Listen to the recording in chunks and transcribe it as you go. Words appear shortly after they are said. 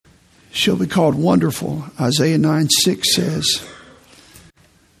shall be called Wonderful, Isaiah 9:6 says.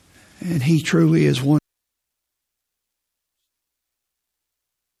 And He truly is wonderful.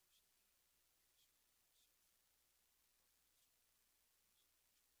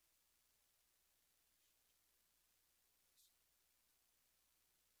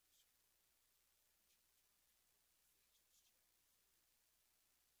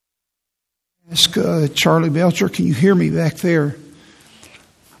 Ask Charlie Belcher, can you hear me back there?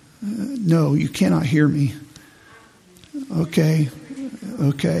 No, you cannot hear me. Okay.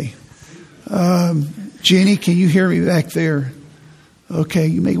 Jenny, can you hear me back there? Okay,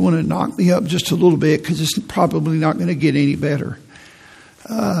 you may want to knock me up just a little bit because it's probably not going to get any better.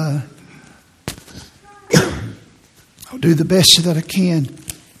 I'll do the best that I can.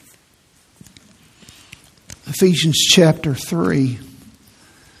 Ephesians chapter 3.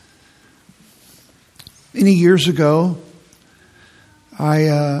 Many years ago,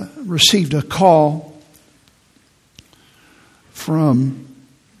 I received a call from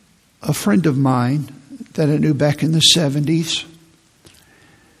a friend of mine that I knew back in the 70s.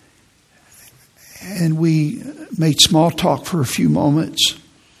 And we made small talk for a few moments.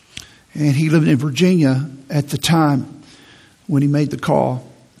 And he lived in Virginia at the time when he made the call.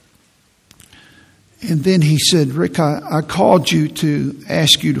 And then he said, Rick, I called you to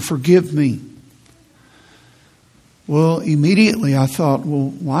ask you to forgive me. Well, immediately I thought, well,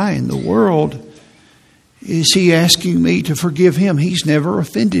 why in the world is he asking me to forgive him? He's never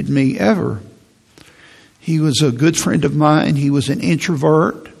offended me, ever. He was a good friend of mine. He was an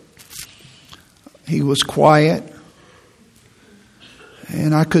introvert. He was quiet.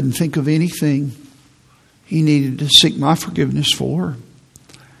 And I couldn't think of anything he needed to seek my forgiveness for.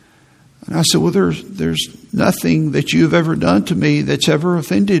 And I said, well, there's nothing that you've ever done to me that's ever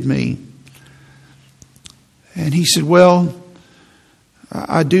offended me. And he said, well,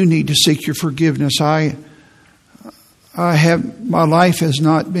 I do need to seek your forgiveness. My life has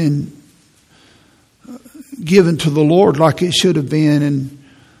not been given to the Lord like it should have been, and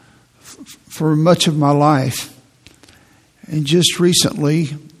for much of my life. And just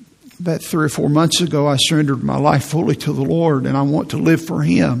recently, about 3 or 4 months ago, I surrendered my life fully to the Lord, and I want to live for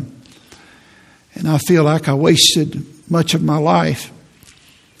Him. And I feel like I wasted much of my life.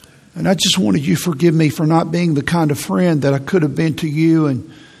 And I just wanted you to forgive me for not being the kind of friend that I could have been to you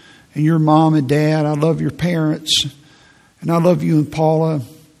and your mom and dad. I love your parents. And I love you and Paula.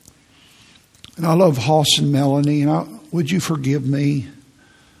 And I love Hoss and Melanie. And would you forgive me?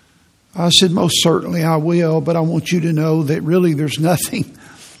 I said, most certainly I will. But I want you to know that really there's nothing.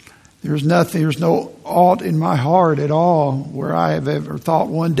 There's no aught in my heart at all where I have ever thought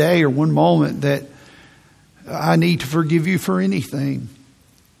one day or one moment that I need to forgive you for anything.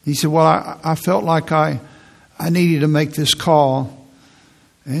 He said, well, I felt like I needed to make this call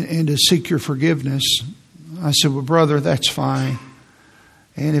and to seek your forgiveness. I said, well, brother, that's fine.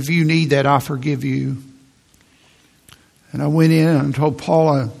 And if you need that, I'll forgive you. And I went in and told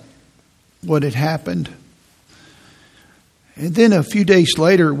Paula what had happened. And then a few days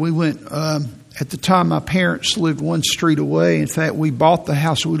later, we went, at the time my parents lived one street away. In fact, we bought the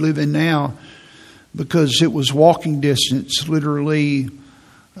house we live in now because it was walking distance, literally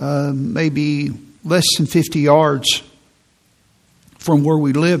maybe less than 50 yards from where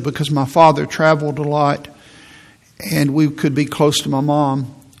we lived, because my father traveled a lot and we could be close to my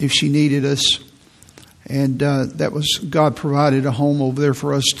mom if she needed us. And that was, God provided a home over there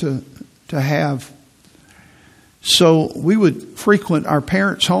for us to have. So we would frequent our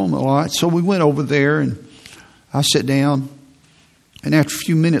parents' home a lot. So we went over there and I sat down. And after a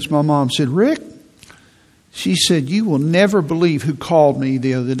few minutes, my mom said, Rick, she said, you will never believe who called me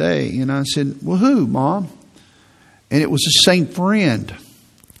the other day. And I said, well, who, Mom? And it was the same friend.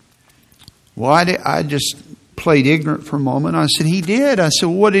 Well, I just played ignorant for a moment. I said, he did. I said,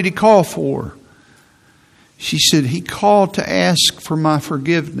 well, what did he call for? She said, he called to ask for my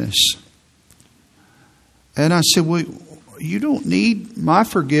forgiveness. And I said, well, you don't need my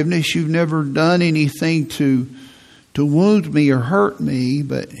forgiveness. You've never done anything to wound me or hurt me.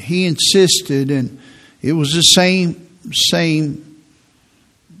 But he insisted, and it was the same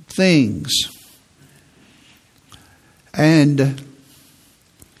things. And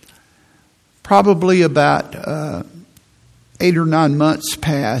probably about 8 or 9 months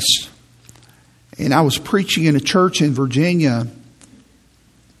passed, and I was preaching in a church in Virginia.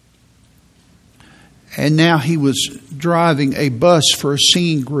 And now he was driving a bus for a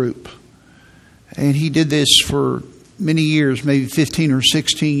singing group. And he did this for many years, maybe 15 or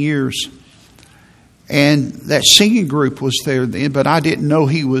 16 years. And that singing group was there then, but I didn't know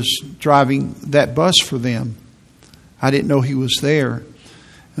he was driving that bus for them. I didn't know he was there.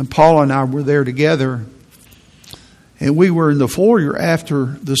 And Paula and I were there together. And we were in the foyer after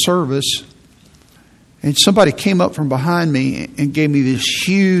the service. And somebody came up from behind me and gave me this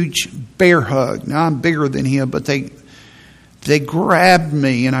huge bear hug. Now, I'm bigger than him, but they grabbed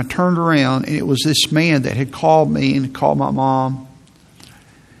me, and I turned around, and it was this man that had called me and called my mom.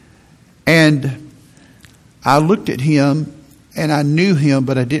 And I looked at him, and I knew him,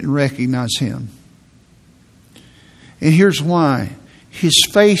 but I didn't recognize him. And here's why. His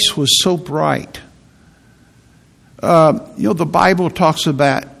face was so bright. The Bible talks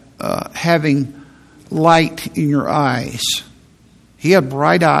about having light in your eyes. He had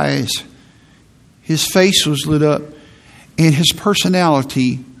bright eyes. His face was lit up, and his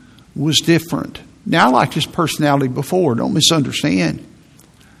personality was different. Now, I liked his personality before. Don't misunderstand.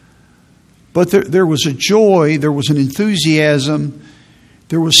 But there was a joy. There was an enthusiasm.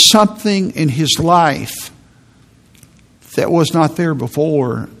 There was something in his life that was not there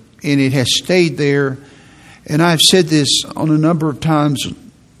before, and it has stayed there. And I've said this on a number of times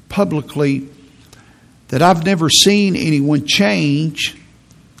publicly, that I've never seen anyone change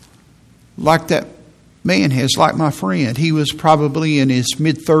like that man has, like my friend. He was probably in his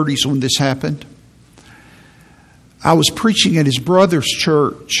mid-30s when this happened. I was preaching at his brother's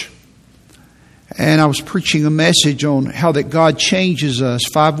church, and I was preaching a message on how that God changes us,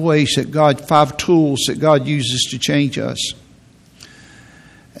 5 tools that God uses to change us.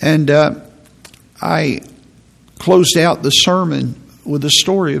 And I closed out the sermon with a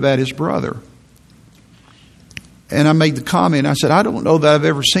story about his brother. And I made the comment, I said, I don't know that I've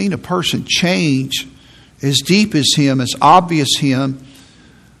ever seen a person change as deep as him, as obvious him,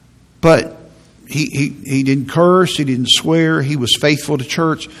 but he didn't curse, he didn't swear, he was faithful to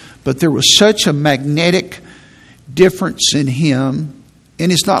church, but there was such a magnetic difference in him,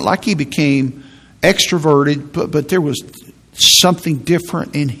 and it's not like he became extroverted, but there was something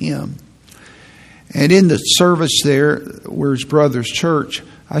different in him. And in the service there, where his brother's church,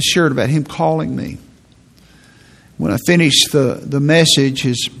 I shared about him calling me. When I finished the message,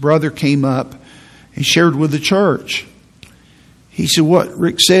 his brother came up and shared with the church. He said, what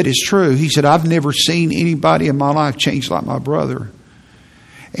Rick said is true. He said, I've never seen anybody in my life change like my brother.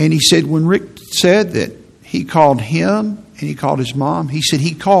 And he said, when Rick said that he called him and he called his mom, he said,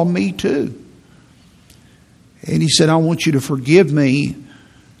 he called me too. And he said, I want you to forgive me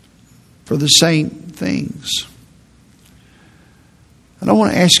for the same things. And I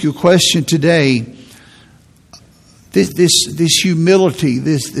want to ask you a question today. This humility,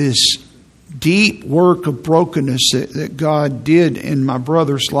 this deep work of brokenness that God did in my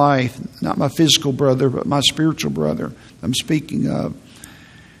brother's life, not my physical brother, but my spiritual brother I'm speaking of,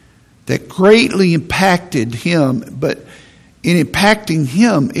 that greatly impacted him. But in impacting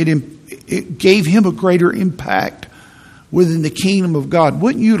him, it gave him a greater impact within the kingdom of God.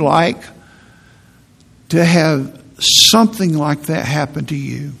 Wouldn't you like to have something like that happen to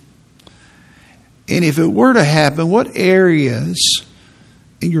you? And if it were to happen, what areas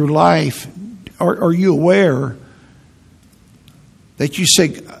in your life are you aware that you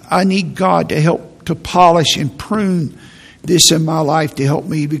say, I need God to help to polish and prune this in my life to help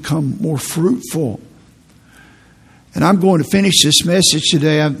me become more fruitful? And I'm going to finish this message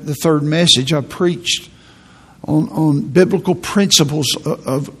today. The third message I preached on biblical principles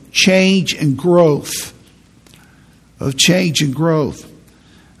of change and growth. Of change and growth.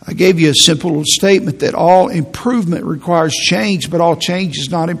 I gave you a simple statement that all improvement requires change, but all change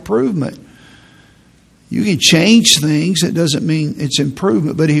is not improvement. You can change things. It doesn't mean it's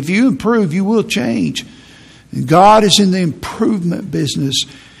improvement. But if you improve, you will change. And God is in the improvement business.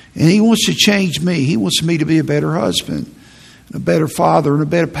 And He wants to change me. He wants me to be a better husband, and a better father, and a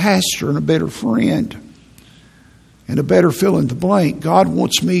better pastor, and a better friend, and a better fill in the blank. God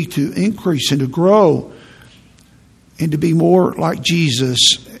wants me to increase and to grow and to be more like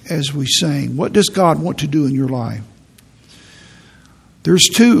Jesus, as we sang. What does God want to do in your life? There's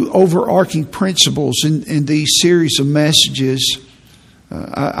 2 overarching principles in these series of messages.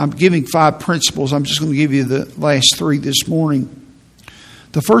 I'm giving 5 principles. I'm just going to give you the last 3 this morning.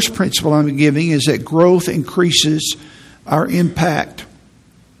 The first principle I'm giving is that growth increases our impact.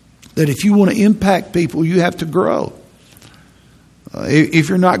 That if you want to impact people, you have to grow. If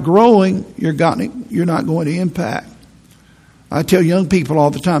you're not growing, you're not going to impact. I tell young people all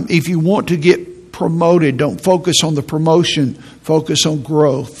the time, if you want to get promoted, don't focus on the promotion. Focus on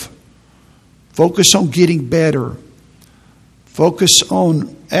growth. Focus on getting better. Focus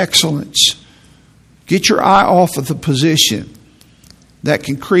on excellence. Get your eye off of the position. That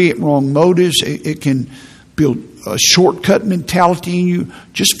can create wrong motives. It can build a shortcut mentality in you.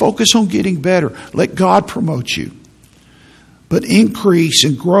 Just focus on getting better. Let God promote you. But increase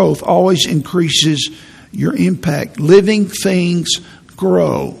and growth always increases your impact. Living things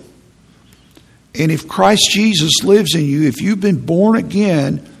grow. And if Christ Jesus lives in you, if you've been born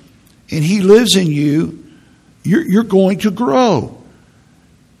again and He lives in you, you're going to grow.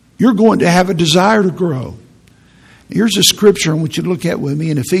 You're going to have a desire to grow. Here's a scripture I want you to look at with me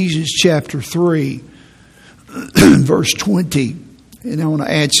in Ephesians chapter 3, verse 20. And I want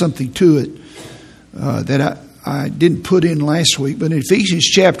to add something to it that I didn't put in last week. But in Ephesians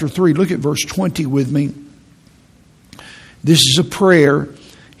chapter 3, look at verse 20 with me. This is a prayer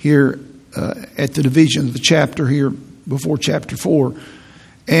here at the division of the chapter here before chapter 4.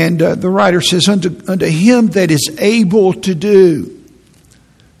 And the writer says, unto Him that is able to do.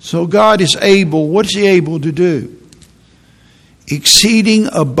 So God is able. What is He able to do? Exceeding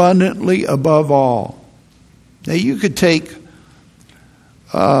abundantly above all. Now you could take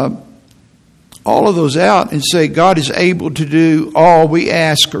all of those out and say God is able to do all we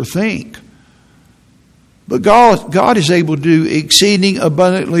ask or think. But God is able to do exceeding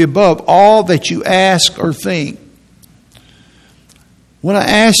abundantly above all that you ask or think. When I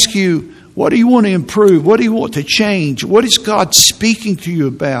ask you, what do you want to improve? What do you want to change? What is God speaking to you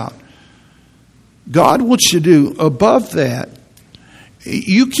about? God wants to do above that.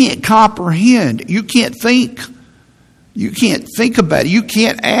 You can't comprehend. You can't think. You can't think about it. You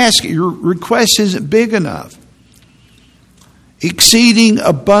can't ask. Your request isn't big enough. Exceeding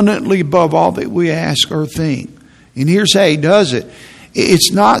abundantly above all that we ask or think. And here's how He does it.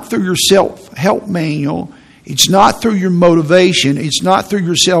 It's not through your self-help manual. It's not through your motivation. It's not through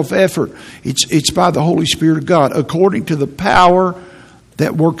your self-effort. It's by the Holy Spirit of God, according to the power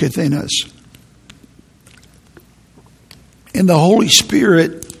that worketh in us. And the Holy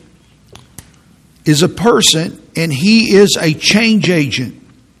Spirit is a person, and He is a change agent.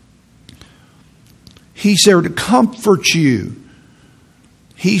 He's there to comfort you.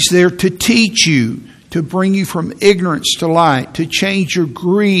 He's there to teach you, to bring you from ignorance to light, to change your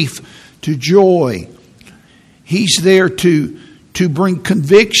grief to joy. He's there to bring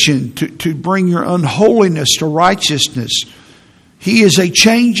conviction, to bring your unholiness to righteousness. He is a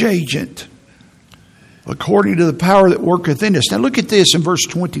change agent, according to the power that worketh in us. Now look at this in verse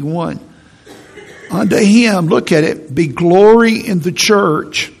 21. Unto Him, look at it, be glory in the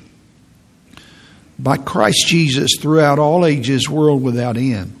church by Christ Jesus throughout all ages, world without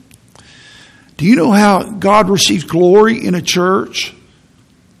end. Do you know how God receives glory in a church?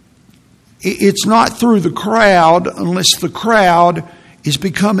 It's not through the crowd unless the crowd is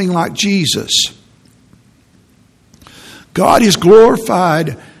becoming like Jesus. God is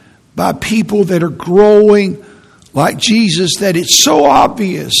glorified by people that are growing like Jesus, that it's so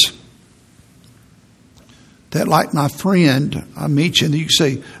obvious that, like my friend I mentioned, you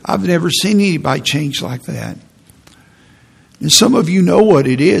say, I've never seen anybody change like that. And some of you know what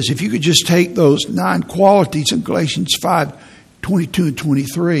it is. If you could just take those 9 qualities in Galatians 5:22 and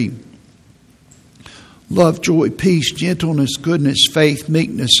 23. Love, joy, peace, gentleness, goodness, faith,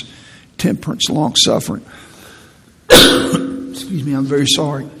 meekness, temperance, long-suffering. Excuse me, I'm very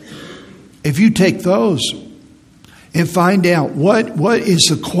sorry. If you take those and find out what is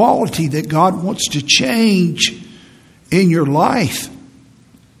the quality that God wants to change in your life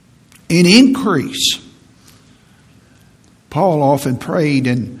and increase. Paul often prayed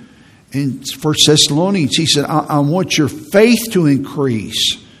in 1 Thessalonians, he said, I want your faith to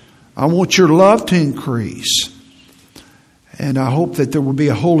increase. I want your love to increase. And I hope that there will be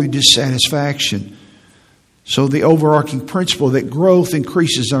a holy dissatisfaction. So the overarching principle that growth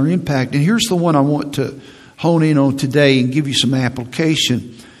increases our impact. And here's the one I want to hone in on today and give you some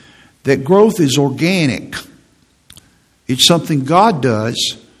application. That growth is organic. It's something God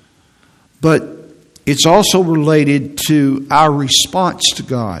does, but it's also related to our response to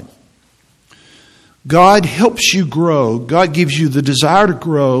God. God helps you grow. God gives you the desire to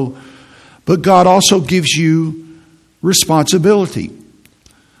grow, but God also gives you responsibility.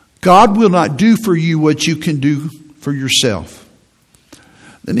 God will not do for you what you can do for yourself.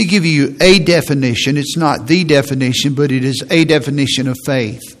 Let me give you a definition. It's not the definition, but it is a definition of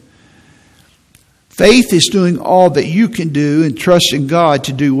faith. Faith is doing all that you can do and trusting God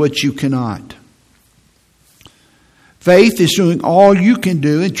to do what you cannot. Faith is doing all you can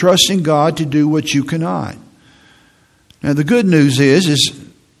do and trusting God to do what you cannot. Now the good news is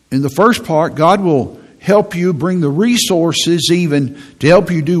in the first part, God will help you bring the resources even to help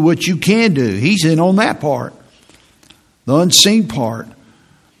you do what you can do. He's in on that part, the unseen part.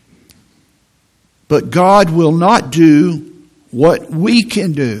 But God will not do what we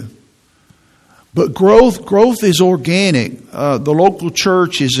can do. But growth is organic. The local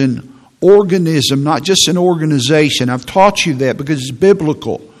church is an organism, not just an organization. I've taught you that because it's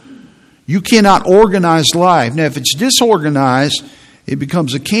biblical. You cannot organize life. Now, if it's disorganized, it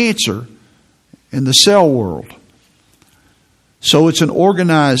becomes a cancer in the cell world. So it's an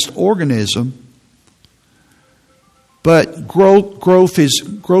organized organism. But growth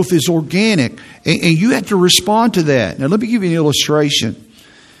is organic. And you have to respond to that. Now, let me give you an illustration.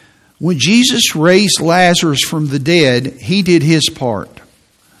 When Jesus raised Lazarus from the dead, he did his part.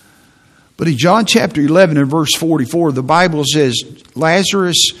 But in John chapter 11 and verse 44, the Bible says,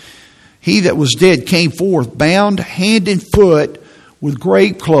 Lazarus, he that was dead, came forth, bound hand and foot with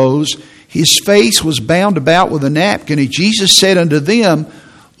grave clothes. His face was bound about with a napkin. And Jesus said unto them,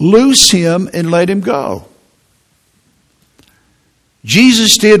 loose him and let him go.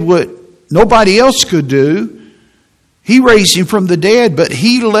 Jesus did what nobody else could do. He raised him from the dead, but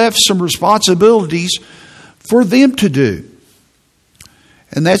he left some responsibilities for them to do.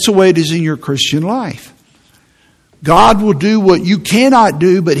 And that's the way it is in your Christian life. God will do what you cannot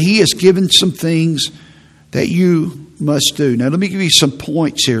do, but he has given some things that you must do. Now, let me give you some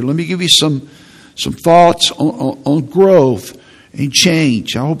points here. Let me give you some thoughts on growth and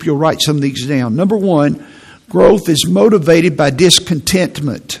change. I hope you'll write some of these down. Number one, growth is motivated by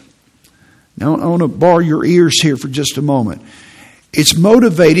discontentment. Now, I want to borrow your ears here for just a moment. It's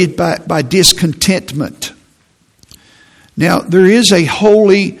motivated by discontentment. Now, there is a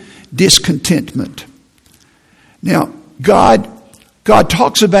holy discontentment. Now, God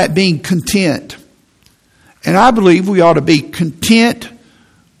talks about being content. And I believe we ought to be content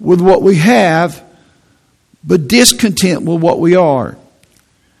with what we have, but discontent with what we are.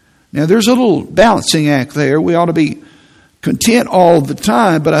 Now, there's a little balancing act there. We ought to be content all the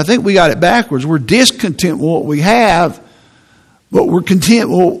time, but I think we got it backwards. We're discontent with what we have, but we're content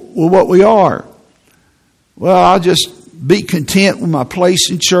with what we are. Well, I'll just be content with my place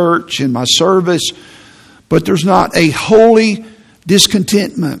in church and my service, but there's not a holy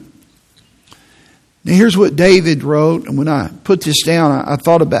discontentment. Now, here's what David wrote, and when I put this down, I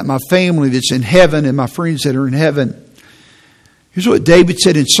thought about my family that's in heaven and my friends that are in heaven. Here's what David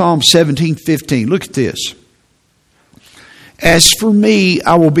said in Psalm 17:15. Look at this. As for me,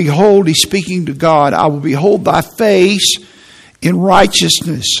 I will behold, he's speaking to God, I will behold thy face in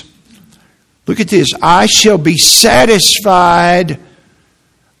righteousness. Look at this. I shall be satisfied.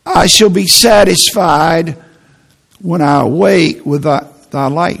 I shall be satisfied when I awake with thy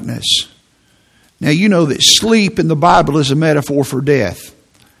likeness. Now, you know that sleep in the Bible is a metaphor for death.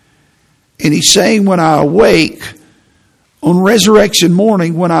 And he's saying when I awake, on resurrection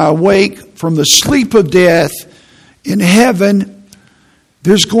morning, when I awake from the sleep of death in heaven,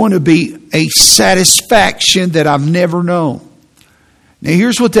 there's going to be a satisfaction that I've never known. Now,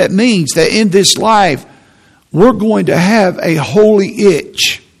 here's what that means, that in this life, we're going to have a holy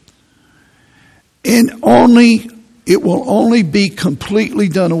itch. And it will only be completely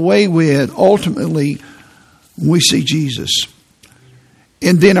done away with, ultimately, when we see Jesus.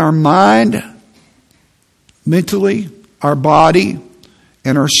 And then our mind, mentally, our body,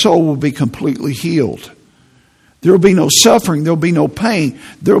 and our soul will be completely healed. There will be no suffering. There will be no pain.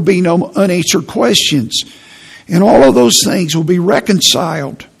 There will be no unanswered questions. And all of those things will be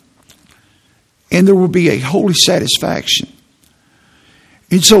reconciled. And there will be a holy satisfaction.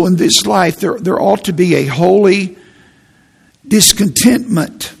 And so in this life, there ought to be a holy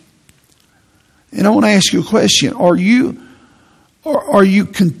discontentment. And I want to ask you a question. Are you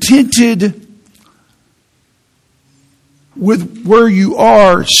contented with where you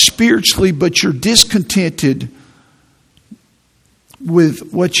are spiritually, but you're discontented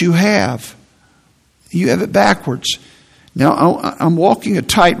with what you have? You have it backwards. Now, I'm walking a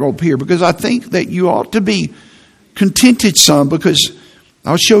tightrope here because I think that you ought to be contented some, because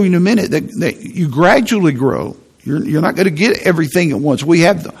I'll show you in a minute that you gradually grow. You're not going to get everything at once. We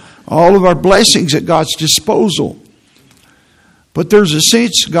have all of our blessings at God's disposal. But there's a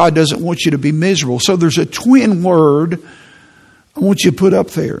sense God doesn't want you to be miserable. So there's a twin word I want you to put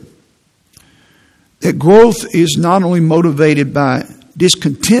up there. That growth is not only motivated by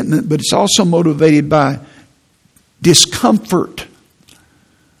discontentment, but it's also motivated by discomfort.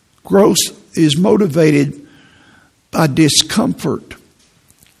 Growth is motivated by discomfort.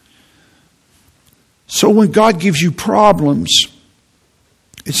 So when God gives you problems,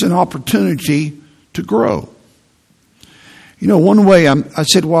 it's an opportunity to grow. You know, one way I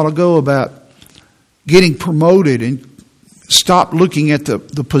said a while ago about getting promoted and stop looking at the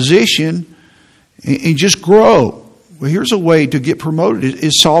position and just grow. Well, here's a way to get promoted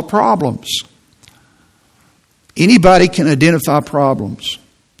is solve problems. Anybody can identify problems.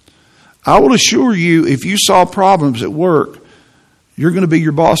 I will assure you, if you solve problems at work, you're going to be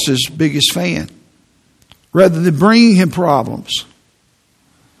your boss's biggest fan rather than bringing him problems.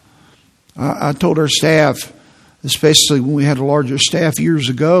 I told our staff, especially when we had a larger staff years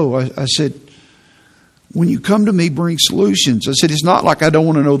ago, I said, when you come to me, bring solutions. I said, it's not like I don't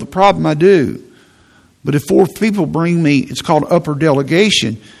want to know the problem. I do. But if 4 people bring me, it's called upper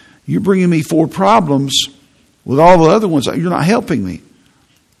delegation. You're bringing me 4 problems with all the other ones. You're not helping me.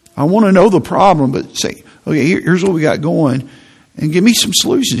 I want to know the problem, but say, okay, here's what we got going, and give me some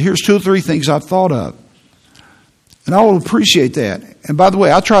solutions. Here's 2 or 3 things I've thought of. And I will appreciate that. And by the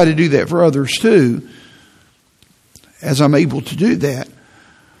way, I try to do that for others too, as I'm able to do that.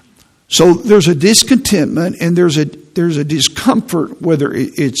 So there's a discontentment and there's a discomfort, whether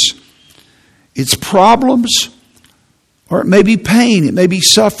it's problems or it may be pain, it may be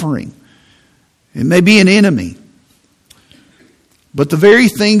suffering, it may be an enemy. But the very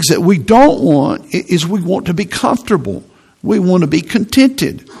things that we don't want is we want to be comfortable. We want to be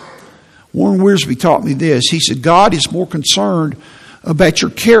contented. Warren Wiersbe taught me this. He said, God is more concerned about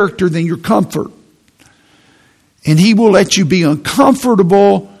your character than your comfort. And He will let you be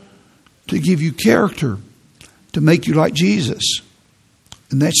uncomfortable to give you character, to make you like Jesus.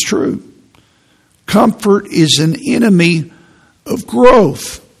 And that's true. Comfort is an enemy of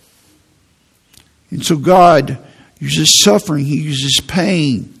growth. And so God uses suffering, He uses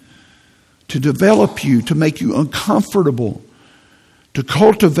pain to develop you, to make you uncomfortable, to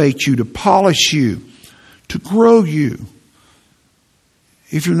cultivate you, to polish you, to grow you.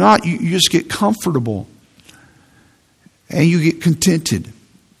 If you're not, you just get comfortable and you get contented.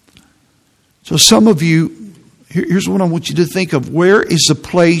 So some of you, here's what I want you to think of. Where is the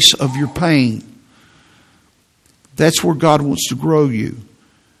place of your pain? That's where God wants to grow you.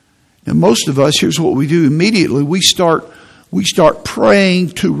 And most of us, here's what we do immediately. We start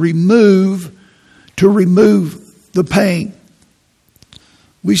praying to remove the pain.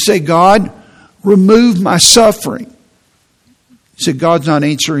 We say, God, remove my suffering. You say, God's not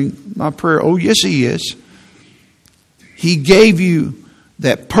answering my prayer. Oh, yes, He is. He gave you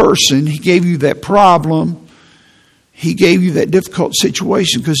that person. He gave you that problem. He gave you that difficult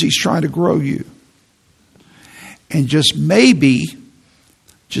situation because He's trying to grow you. And just maybe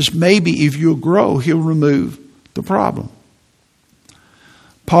if you'll grow, He'll remove the problem.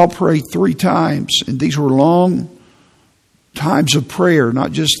 Paul prayed 3 times, and these were long times of prayer,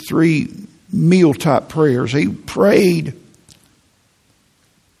 not just 3 meal type prayers. He prayed,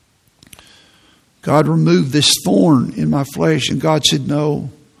 God, remove this thorn in my flesh. And God said, no,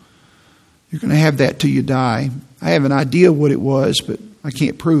 you're going to have that till you die. I have an idea what it was, but I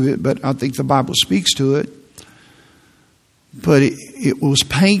can't prove it, but I think the Bible speaks to it. But it was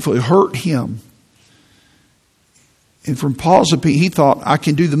painful. It hurt him. And from Paul's opinion, he thought, I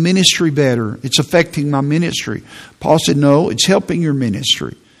can do the ministry better. It's affecting my ministry. Paul said, no, it's helping your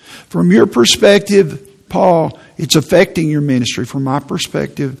ministry. From your perspective, Paul, it's affecting your ministry. From my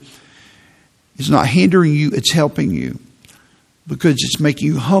perspective, it's not hindering you, it's helping you. Because it's making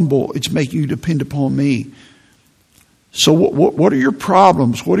you humble. It's making you depend upon me. So what are your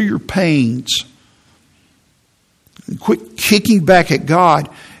problems? What are your pains? And quit kicking back at God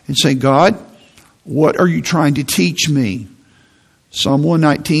and say, God, what are you trying to teach me? Psalm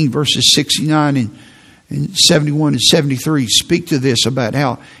 119 verses 69 and 71 and 73 speak to this about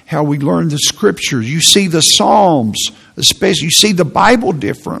how we learn the Scriptures. You see the Psalms, especially you see the Bible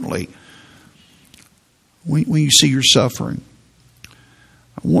differently when you see your suffering.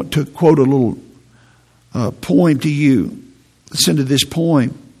 I want to quote a little poem to you. Listen to this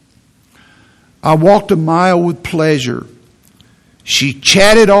poem. I walked a mile with pleasure. She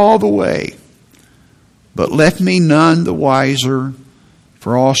chatted all the way, but left me none the wiser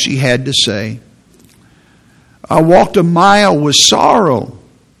for all she had to say. I walked a mile with sorrow,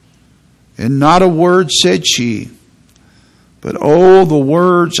 and not a word said she. But oh, the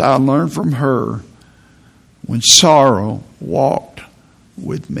words I learned from her when sorrow walked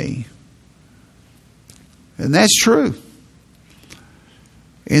with me. And that's true.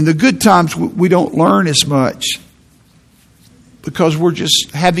 In the good times, we don't learn as much because we're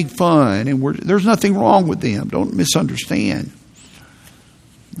just having fun, and there's nothing wrong with them. Don't misunderstand.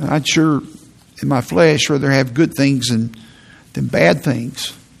 I'd sure, in my flesh, rather have good things than bad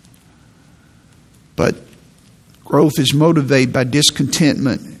things. But growth is motivated by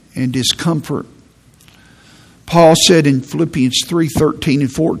discontentment and discomfort. Paul said in Philippians 3:13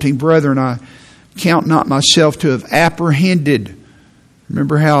 and 14, Brethren, I count not myself to have apprehended.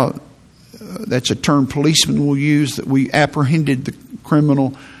 Remember how that's a term policemen will use, that we apprehended the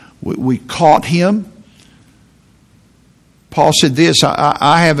criminal. We caught him. Paul said this,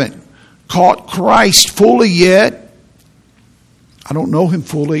 I haven't caught Christ fully yet. I don't know Him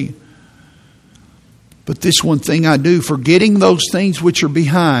fully. But this one thing I do, forgetting those things which are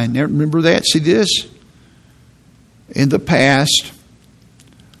behind. Now, remember that? See this? In the past.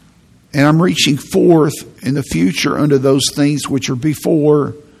 And I'm reaching forth in the future unto those things which are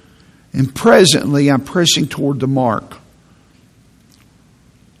before. And presently I'm pressing toward the mark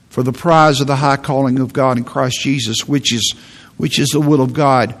for the prize of the high calling of God in Christ Jesus, which is the will of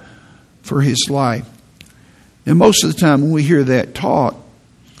God for His life. And most of the time when we hear that taught,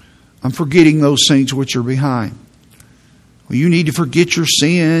 I'm forgetting those things which are behind. Well, you need to forget your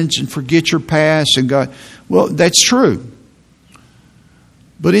sins and forget your past and God. Well, that's true.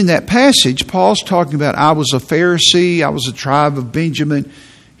 But in that passage, Paul's talking about, I was a Pharisee, I was a tribe of Benjamin.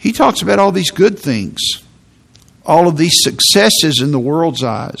 He talks about all these good things, all of these successes in the world's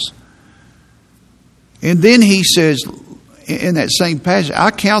eyes. And then he says, in that same passage, I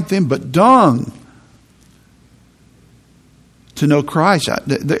count them but dung to know Christ.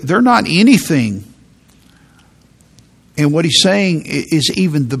 They're not anything. And what he's saying is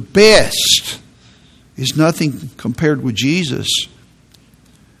even the best is nothing compared with Jesus.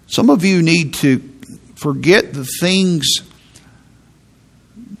 Some of you need to forget the things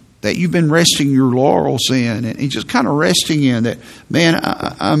that you've been resting your laurels in and just kind of resting in that, man,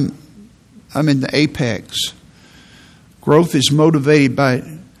 I'm in the apex. Growth is motivated by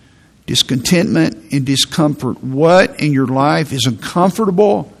discontentment and discomfort. What in your life is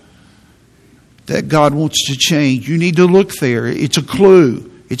uncomfortable that God wants to change? You need to look there. It's a clue.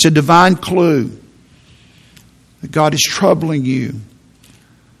 It's a divine clue that God is troubling you.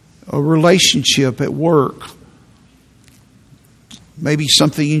 A relationship at work. Maybe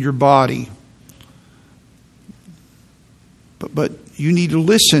something in your body. But you need to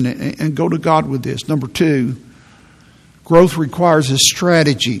listen and go to God with this. Number 2, growth requires a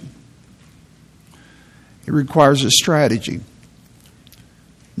strategy. It requires a strategy.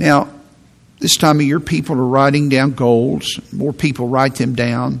 Now, this time of year, people are writing down goals. More people write them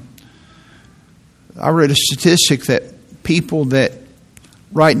down. I read a statistic that people that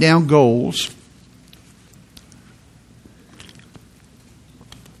write down goals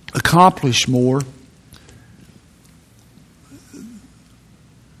accomplish more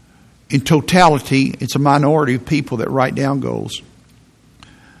in totality. It's a minority of people that write down goals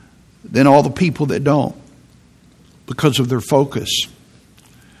than all the people that don't because of their focus.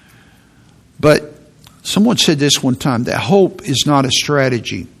 But someone said this one time, that hope is not a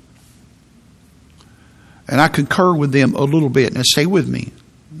strategy. And I concur with them a little bit. Now stay with me.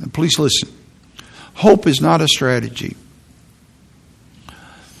 And please listen. Hope is not a strategy.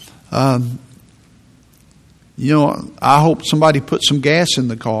 I hope somebody put some gas in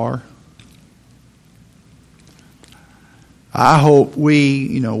the car. I hope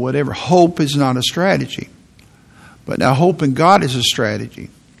whatever. Hope is not a strategy. But now hope in God is a strategy.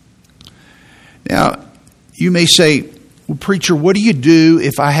 Now, you may say, well, preacher, what do you do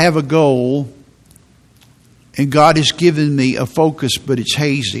if I have a goal and God has given me a focus, but it's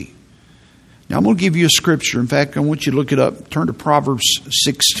hazy? Now, I'm going to give you a scripture. In fact, I want you to look it up. Turn to Proverbs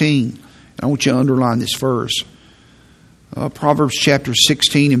 16. I want you to underline this verse. Proverbs chapter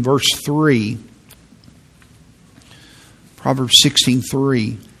 16 and verse 3. Proverbs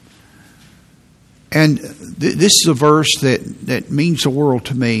 16:3. And this is a verse that means the world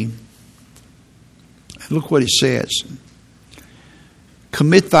to me. Look what it says.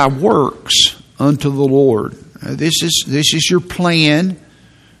 Commit thy works unto the Lord. Now, this is your plan.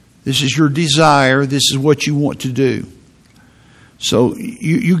 This is your desire. This is what you want to do. So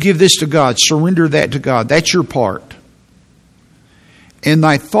you give this to God. Surrender that to God. That's your part. And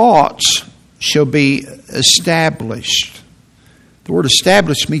thy thoughts shall be established. The word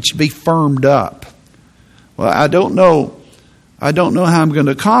established means to be firmed up. Well, I don't know how I'm going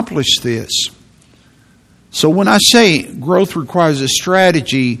to accomplish this. So when I say growth requires a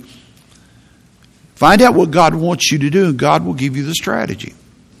strategy, find out what God wants you to do, and God will give you the strategy.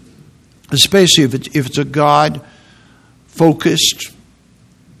 Especially if it's a God-focused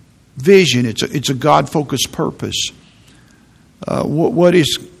vision, it's a God-focused purpose. How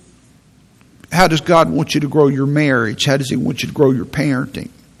does God want you to grow your marriage? How does He want you to grow your parenting?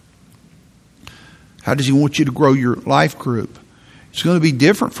 How does He want you to grow your life group? It's going to be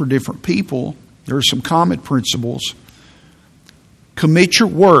different for different people. There are some common principles. Commit your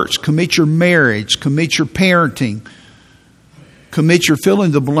works, commit your marriage, commit your parenting, commit your fill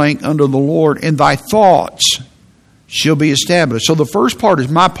in the blank unto the Lord, and thy thoughts shall be established. So the first part is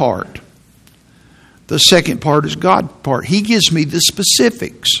my part. The second part is God's part. He gives me the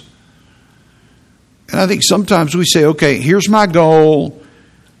specifics. And I think sometimes we say, okay, here's my goal,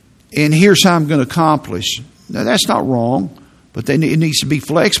 and here's how I'm going to accomplish. Now, that's not wrong. But then it needs to be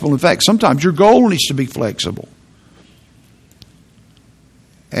flexible. In fact, sometimes your goal needs to be flexible.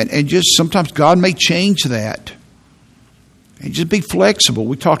 And just sometimes God may change that. And just be flexible.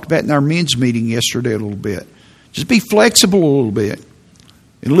 We talked about in our men's meeting yesterday a little bit. Just be flexible a little bit.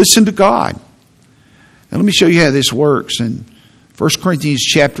 And listen to God. Now let me show you how this works. In 1 Corinthians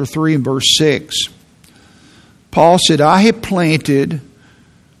chapter 3 and verse 6, Paul said, I have planted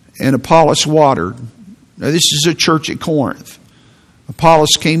and Apollos watered. Now this is a church at Corinth.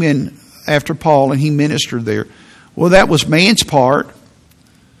 Apollos came in after Paul and he ministered there. Well, that was man's part.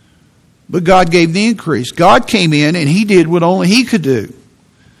 But God gave the increase. God came in and he did what only he could do.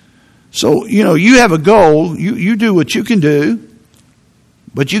 So, you have a goal. You do what you can do.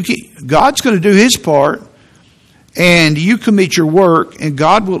 But God's going to do his part. And you commit your work and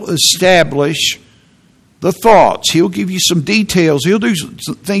God will establish the thoughts. He'll give you some details. He'll do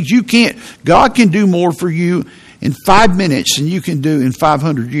some things you can't. God can do more for you in 5 minutes than you can do in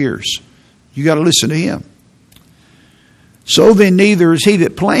 500 years. You got to listen to him. So then neither is he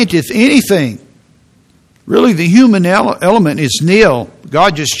that planteth anything. Really, the human element is nil.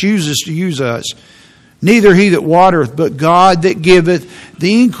 God just chooses to use us. Neither he that watereth, but God that giveth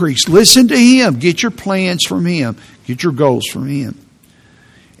the increase. Listen to him. Get your plans from him. Get your goals from him.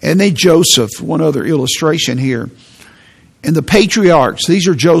 And then Joseph, one other illustration here. And the patriarchs, these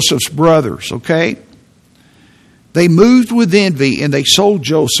are Joseph's brothers, okay? They moved with envy and they sold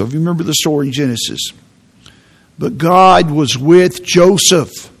Joseph. You remember the story in Genesis. But God was with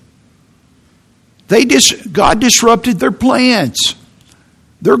Joseph. God disrupted their plans.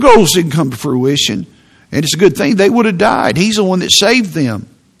 Their goals didn't come to fruition. And it's a good thing they would have died. He's the one that saved them.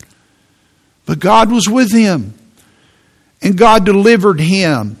 But God was with him. And God delivered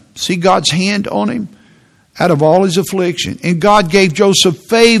him. See God's hand on him? Out of all his affliction. And God gave Joseph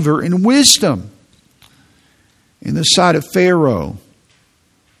favor and wisdom in the sight of Pharaoh,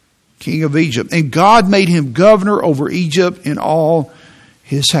 king of Egypt. And God made him governor over Egypt and all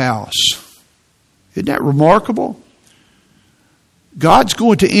his house. Isn't that remarkable? God's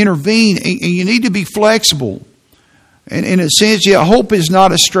going to intervene, and you need to be flexible. And in a sense, hope is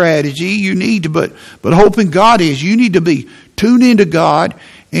not a strategy. You need to, but hope in God is. You need to be tuned into God.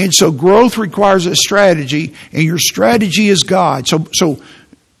 And so growth requires a strategy, and your strategy is God. So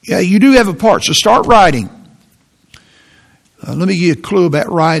you do have a part. So start writing. Let me give you a clue about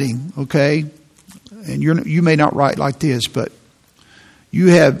writing, okay? And you may not write like this, but you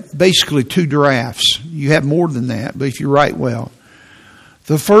have basically 2 drafts. You have more than that, but if you write well.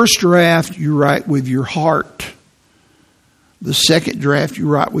 The first draft, you write with your heart. The second draft, you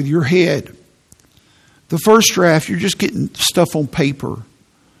write with your head. The first draft, you're just getting stuff on paper.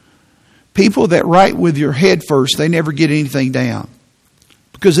 People that write with your head first, they never get anything down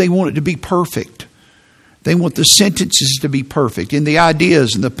because they want it to be perfect. They want the sentences to be perfect and the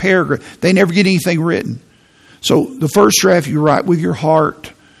ideas and the paragraph. They never get anything written. So the first draft you write with your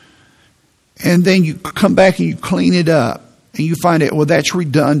heart, and then you come back and you clean it up, and you find out, well, that's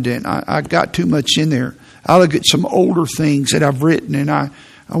redundant. I got too much in there. I look at some older things that I've written, and I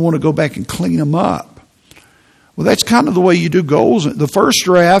want to go back and clean them up. Well, that's kind of the way you do goals. The first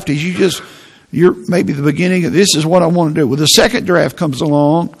draft is you're maybe the beginning of this is what I want to do. Well, the second draft comes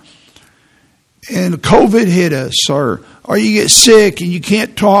along, and COVID hit us, or you get sick and you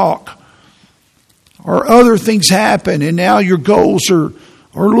can't talk, or other things happen, and now your goals are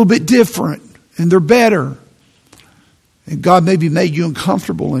a little bit different, and they're better. And God maybe made you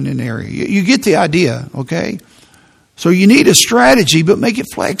uncomfortable in an area. You get the idea, okay? So you need a strategy, but make it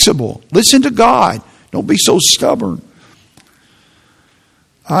flexible. Listen to God. Don't be so stubborn.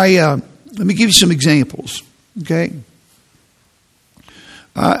 Let me give you some examples, okay?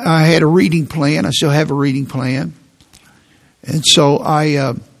 I had a reading plan. I still have a reading plan. And so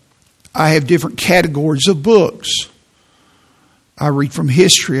I have different categories of books. I read from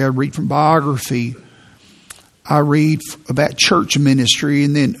history. I read from biography. I read about church ministry.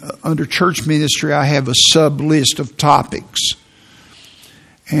 And then under church ministry, I have a sub list of topics.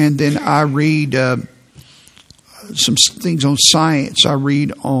 And then I read some things on science. I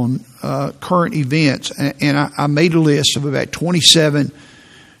read on current events. And I made a list of about 27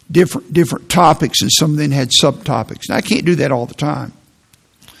 different topics, and some of them had subtopics. Now, I can't do that all the time.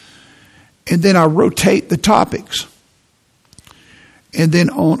 And then I rotate the topics. And then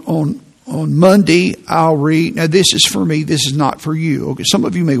on Monday, I'll read. Now, this is for me. This is not for you. Okay, some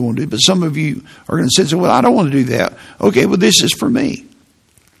of you may want to do it, but some of you are going to say, well, I don't want to do that. Okay, well, this is for me.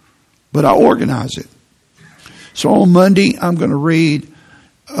 But I organize it. So on Monday, I'm going to read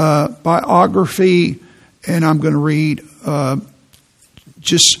biography, and I'm going to read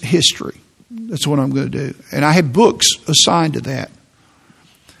just history. That's what I'm going to do. And I have books assigned to that.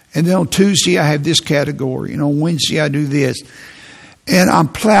 And then on Tuesday, I have this category. And on Wednesday, I do this. And I'm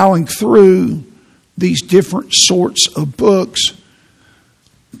plowing through these different sorts of books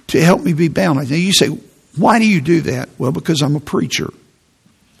to help me be balanced. Now you say, why do you do that? Well, because I'm a preacher.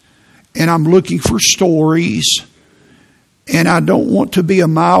 And I'm looking for stories. And I don't want to be a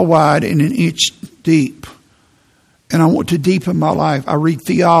mile wide and an inch deep. And I want to deepen my life. I read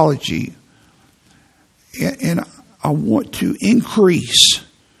theology. And I want to increase.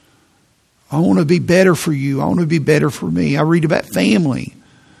 I want to be better for you. I want to be better for me. I read about family.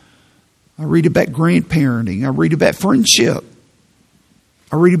 I read about grandparenting. I read about friendship.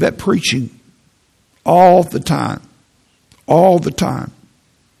 I read about preaching all the time. All the time.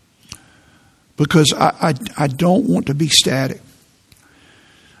 Because I don't want to be static.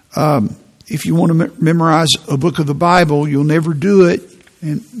 If you want to memorize a book of the Bible, you'll never do it.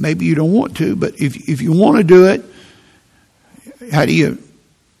 And maybe you don't want to. But if you want to do it, how do you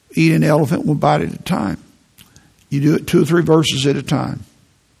eat an elephant one bite at a time? You do it 2 or 3 verses at a time.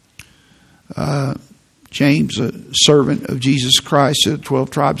 James, a servant of Jesus Christ, the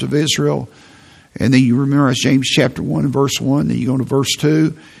 12 tribes of Israel. And then you memorize James chapter 1 and verse 1. Then you go to verse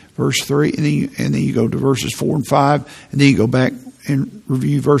 2, verse 3. And then you go to verses 4 and 5. And then you go back and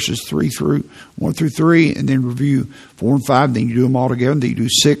review verses 1 through 3. And then review 4 and 5. Then you do them all together. And then you do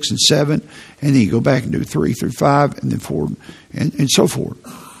 6 and 7. And then you go back and do 3 through 5. And then 4 and so forth.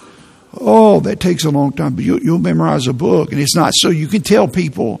 Oh, that takes a long time. But you'll memorize a book. And it's not so you can tell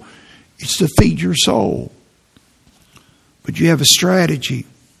people. It's to feed your soul. But you have a strategy.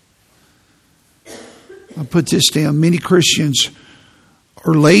 I put this down. Many Christians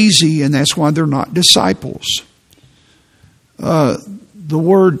are lazy, and that's why they're not disciples. The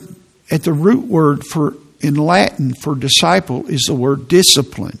word, at the root word for in Latin for disciple is the word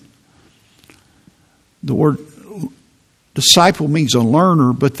discipline. The word disciple means a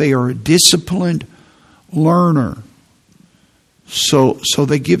learner, but they are a disciplined learner. So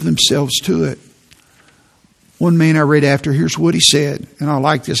they give themselves to it. One man I read after, here's what he said, and I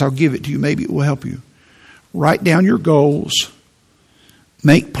like this. I'll give it to you. Maybe it will help you. Write down your goals,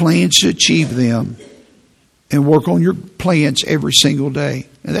 make plans to achieve them, and work on your plans every single day.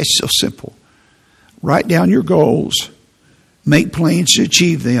 And that's so simple. Write down your goals, make plans to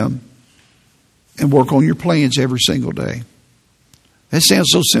achieve them, and work on your plans every single day. That sounds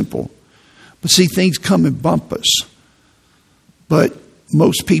so simple. But see, things come and bump us. But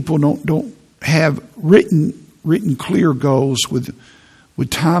most people don't have written clear goals with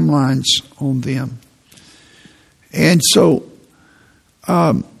timelines on them. And so,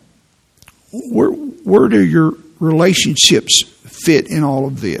 where do your relationships fit in all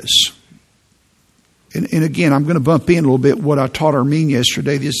of this? And again, I'm going to bump in a little bit what I taught our meeting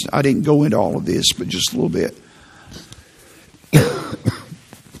yesterday. I didn't go into all of this, but just a little bit.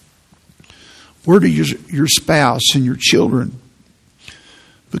 Where do your spouse and your children?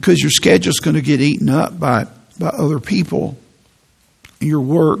 Because your schedule's going to get eaten up by other people, your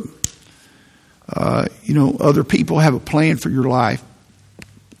work. Other people have a plan for your life.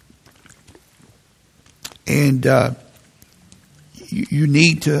 And you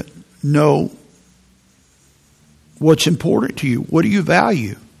need to know what's important to you. What do you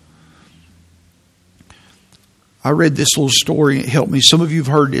value? I read this little story and it helped me. Some of you have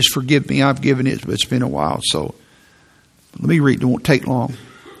heard this. Forgive me, I've given it, but it's been a while. So let me read it. It won't take long.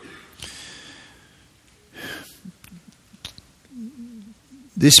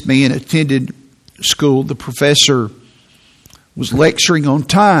 This man attended school. The professor was lecturing on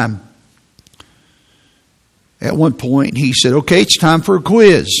time. At one point, he said, "Okay, it's time for a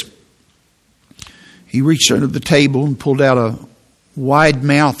quiz." He reached under the table and pulled out a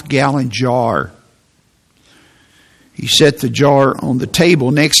wide-mouthed gallon jar. He set the jar on the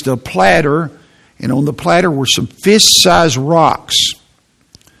table next to a platter, and on the platter were some fist-sized rocks.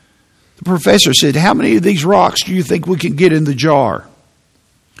 The professor said, "How many of these rocks do you think we can get in the jar?"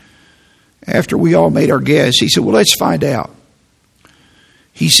 After we all made our guess, he said, "Well, let's find out."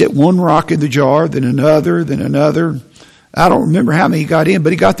 He set one rock in the jar, then another, then another. I don't remember how many he got in,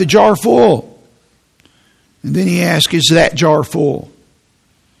 but he got the jar full. And then he asked, "Is that jar full?"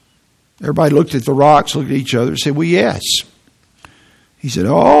 Everybody looked at the rocks, looked at each other, and said, "Well, yes." He said,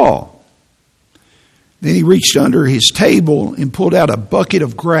 "Oh." Then he reached under his table and pulled out a bucket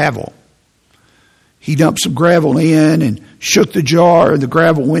of gravel. He dumped some gravel in and shook the jar, and the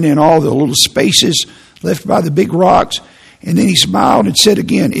gravel went in all the little spaces left by the big rocks. And then he smiled and said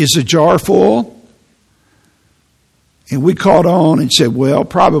again, "Is the jar full?" And we caught on and said, "Well,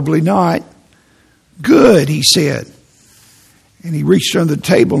 probably not." "Good," he said. And he reached under the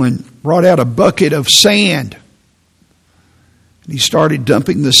table and brought out a bucket of sand. And he started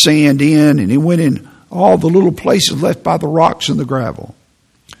dumping the sand in, and he went in all the little places left by the rocks and the gravel.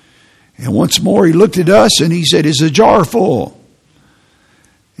 And once more he looked at us and he said, "Is the jar full?"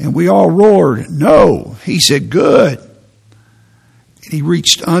 And we all roared, "No." He said, "Good." And he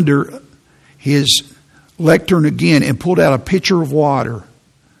reached under his lectern again and pulled out a pitcher of water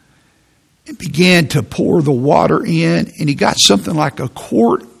and began to pour the water in. And he got something like a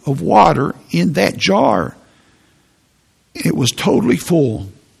quart of water in that jar. And it was totally full.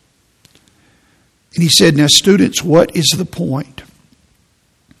 And he said, "Now, students, what is the point?"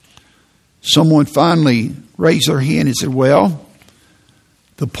 Someone finally raised their hand and said, "Well,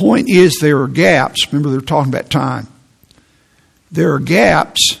 the point is there are gaps." Remember, they're talking about time. There are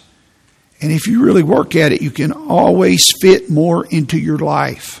gaps, and if you really work at it, you can always fit more into your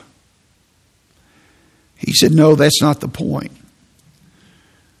life. He said, "No, that's not the point.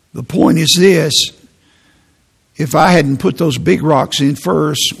 The point is this: if I hadn't put those big rocks in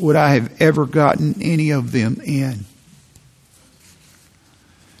first, would I have ever gotten any of them in?"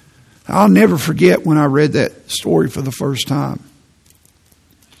 I'll never forget when I read that story for the first time.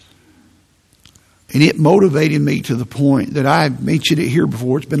 And it motivated me to the point that I've mentioned it here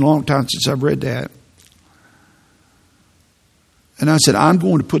before. It's been a long time since I've read that. And I said, I'm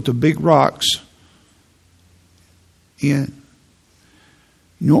going to put the big rocks in.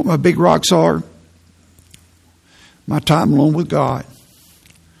 You know what my big rocks are? My time alone with God.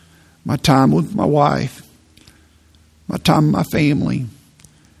 My time with my wife. My time with my family.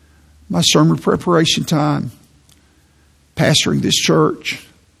 My sermon preparation time. Pastoring this church.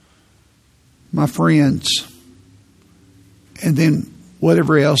 My friends. And then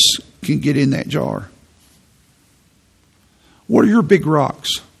whatever else can get in that jar. What are your big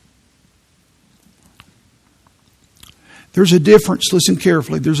rocks? There's a difference, listen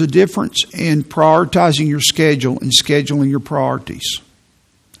carefully, there's a difference in prioritizing your schedule and scheduling your priorities.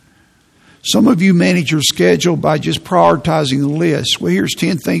 Some of you manage your schedule by just prioritizing the list. Well, here's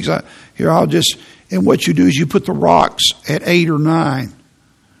 10 things. And what you do is you put the rocks at 8 or 9.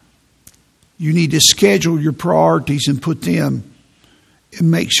 You need to schedule your priorities and put them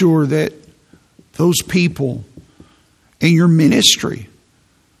and make sure that those people in your ministry.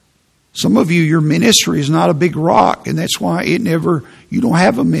 Some of you, your ministry is not a big rock, and that's why you don't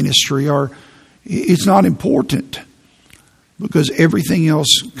have a ministry, or it's not important because everything else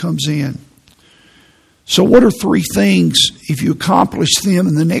comes in. So what are 3 things, if you accomplish them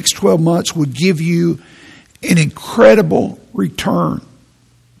in the next 12 months, would give you an incredible return?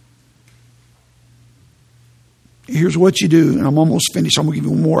 Here's what you do, and I'm almost finished. I'm going to give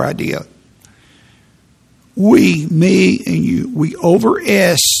you one more idea. Me and you, we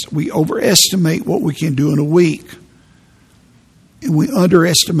overestimate what we can do in a week. And we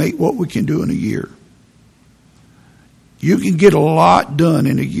underestimate what we can do in a year. You can get a lot done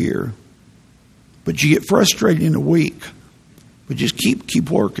in a year, but you get frustrated in a week. But just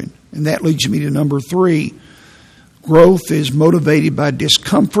keep working. And that leads me to number 3. Growth is motivated by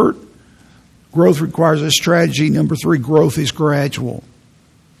discomfort. Growth requires a strategy. Number 3, growth is gradual.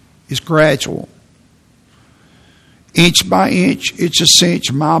 It's gradual. Inch by inch, it's a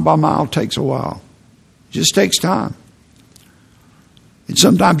cinch. Mile by mile takes a while. It just takes time. And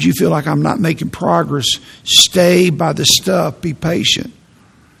sometimes you feel like I'm not making progress. Stay by the stuff. Be patient.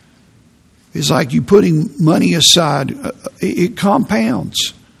 It's like you putting money aside. It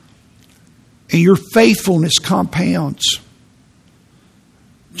compounds. And your faithfulness compounds.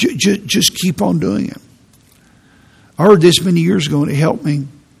 Just keep on doing it. I heard this many years ago and it helped me.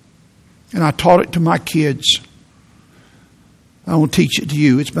 And I taught it to my kids. I won't teach it to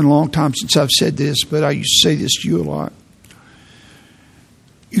you. It's been a long time since I've said this, but I used to say this to you a lot.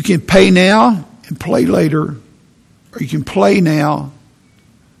 You can pay now and play later, or you can play now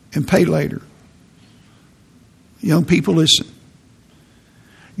and pay later. Young people, listen.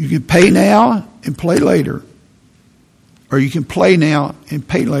 You can pay now and play later, or you can play now and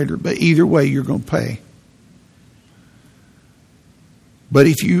pay later, but either way you're going to pay. But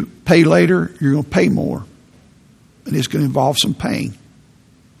if you pay later, you're going to pay more. And it's going to involve some pain.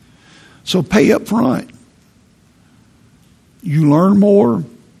 So pay up front. You learn more.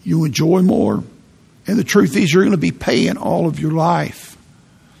 You enjoy more. And the truth is you're going to be paying all of your life.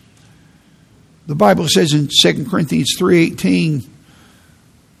 The Bible says in 2 Corinthians 3:18,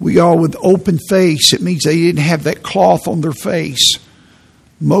 we all with open face. It means they didn't have that cloth on their face.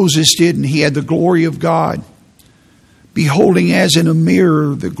 Moses didn't. He had the glory of God. Beholding as in a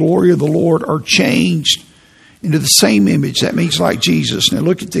mirror the glory of the Lord, are changed into the same image. That means like Jesus. Now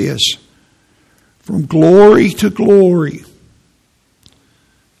look at this. From glory to glory.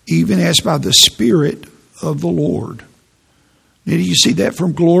 even as by the Spirit of the Lord. Now, do you see that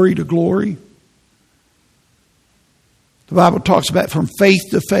from glory to glory? The Bible talks about from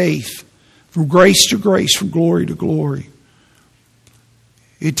faith to faith, from grace to grace, from glory to glory.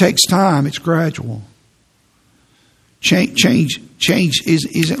 It takes time. It's gradual. Change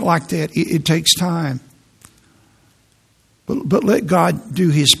isn't like that. It takes time. But let God do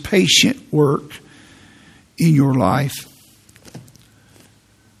His patient work in your life.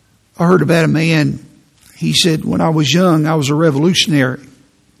 I heard about a man. He said, when I was young, I was a revolutionary.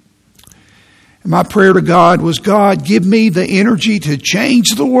 And my prayer to God was, God, give me the energy to change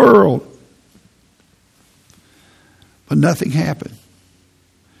the world. But nothing happened.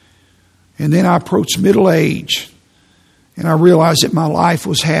 And then I approached middle age. And I realized that my life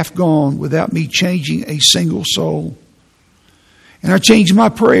was half gone without me changing a single soul. And I changed my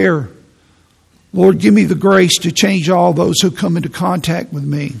prayer. Lord, give me the grace to change all those who come into contact with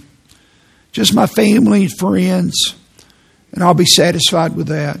me. Just my family and friends. And I'll be satisfied with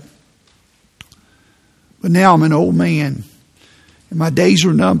that. But now I'm an old man. And my days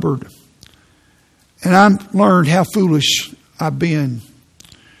are numbered. And I've learned how foolish I've been.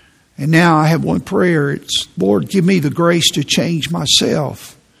 And now I have one prayer. It's, Lord, give me the grace to change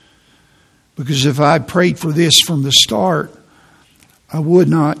myself. Because if I prayed for this from the start, I would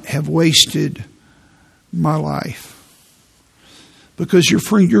not have wasted my life. Because your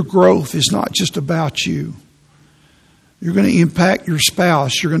friend, your growth is not just about you. You're going to impact your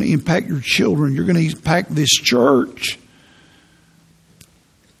spouse. You're going to impact your children. You're going to impact this church.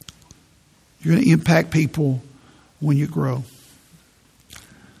 You're going to impact people when you grow.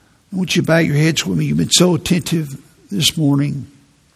 I want you to bow your heads with me. You've been so attentive this morning.